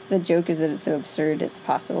the joke, is that it's so absurd. It's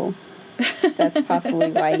possible. That's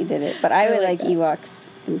possibly why he did it. But I would like Ewoks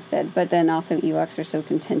instead. But then also Ewoks are so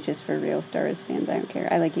contentious for real Star Wars fans. I don't care.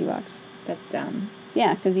 I like Ewoks. That's dumb.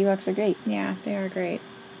 Yeah, because Ewoks are great. Yeah, they are great.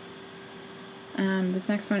 This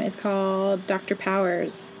next one is called Dr.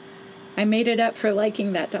 Powers. I made it up for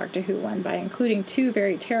liking that Doctor Who one by including 2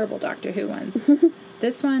 very terrible Doctor Who ones.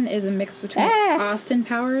 This one is a mix between Austin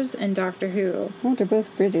Powers and Doctor Who. Well, they're both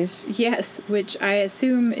British. Yes, which I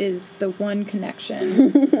assume is the one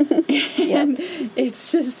connection. And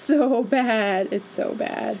it's just so bad. It's so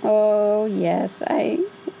bad. Oh, yes. I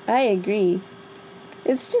agree.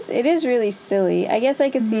 It is really silly. I guess I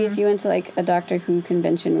could see if you went to, like, a Doctor Who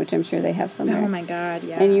convention, which I'm sure they have somewhere. Oh, my God,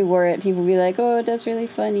 yeah. And you wore it, people would be like, oh, that's really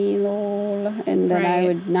funny, lol. And then I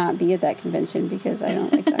would not be at that convention because I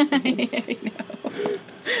don't like Doctor Who. I know.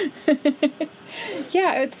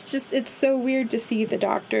 Yeah, it's so weird to see the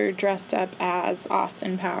Doctor dressed up as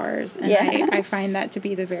Austin Powers, and Yeah. I find that to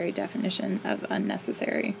be the very definition of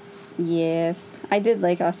unnecessary. Yes. I did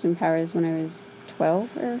like Austin Powers when I was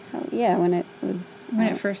 12 when it was... When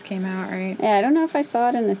it first came out, right? Yeah, I don't know if I saw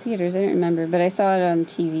it in the theaters. I don't remember, but I saw it on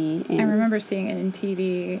TV. And I remember seeing it in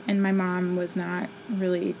TV, and my mom was not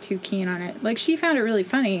really too keen on it. Like, she found it really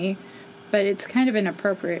funny, but it's kind of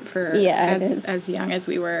inappropriate for as young as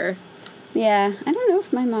we were. Yeah, I don't remember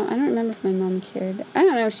if my mom cared. I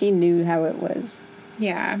don't know if she knew how it was.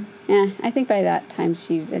 Yeah. Yeah, I think by that time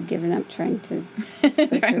she had given up trying to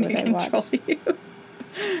control you.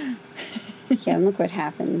 Yeah, and look what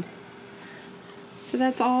happened. So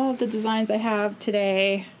that's all the designs I have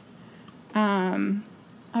today. I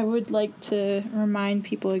would like to remind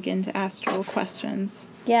people again to ask Joel questions.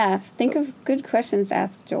 Yeah, think of good questions to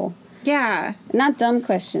ask Joel. Yeah. Not dumb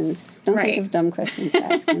questions. Don't think of dumb questions to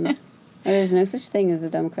ask him. There's no such thing as a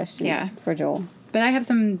dumb question for Joel. But I have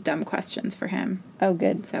some dumb questions for him. Oh,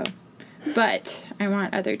 good. But I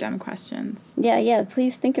want other dumb questions. Yeah.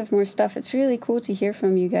 Please think of more stuff. It's really cool to hear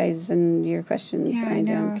from you guys and your questions. Yeah, I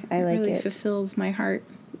know. I like it. It really fulfills my heart.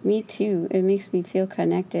 Me too. It makes me feel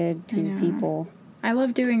connected to people. I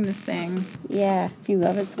love doing this thing. Yeah. If you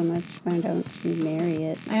love it so much, why don't you marry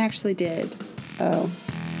it? I actually did. Oh.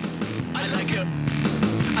 I like it.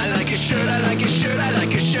 I like your shirt, I like your shirt, I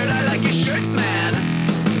like your shirt, I like your shirt, man.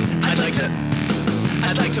 I'd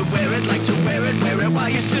like to wear it while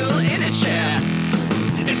you're still in a chair.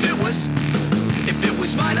 If it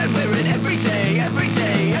was mine, I'd wear it every day, every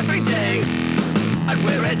day, every day. I'd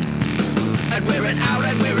wear it out,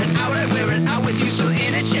 I'd wear it out, I'd wear it out with you still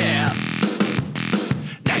in a chair.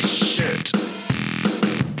 Nice shirt.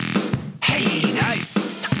 Hey,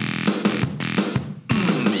 nice.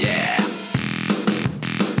 Yeah.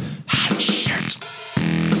 Hot shirt.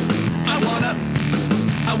 I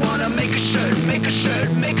wanna make a shirt for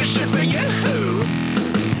you.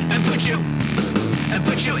 And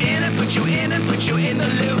put you in the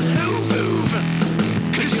louvre.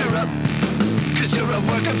 Cause you're a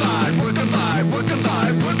work of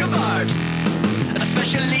art.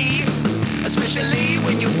 Especially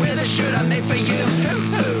when you wear the shirt I made for you.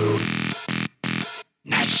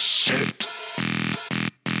 Nice shirt.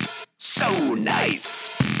 So nice.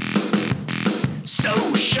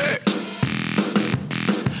 So shirt.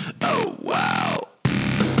 Oh, wow.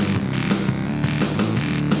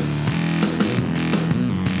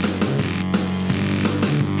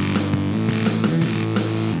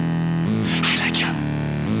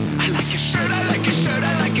 I like your shirt, I like your shirt,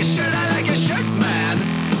 I like your shirt, I like your shirt, man.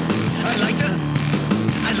 I'd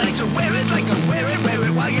like to wear it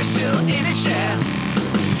while you're still in a chair.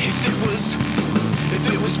 If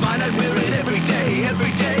it was mine, I'd wear it every day,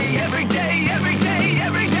 every day.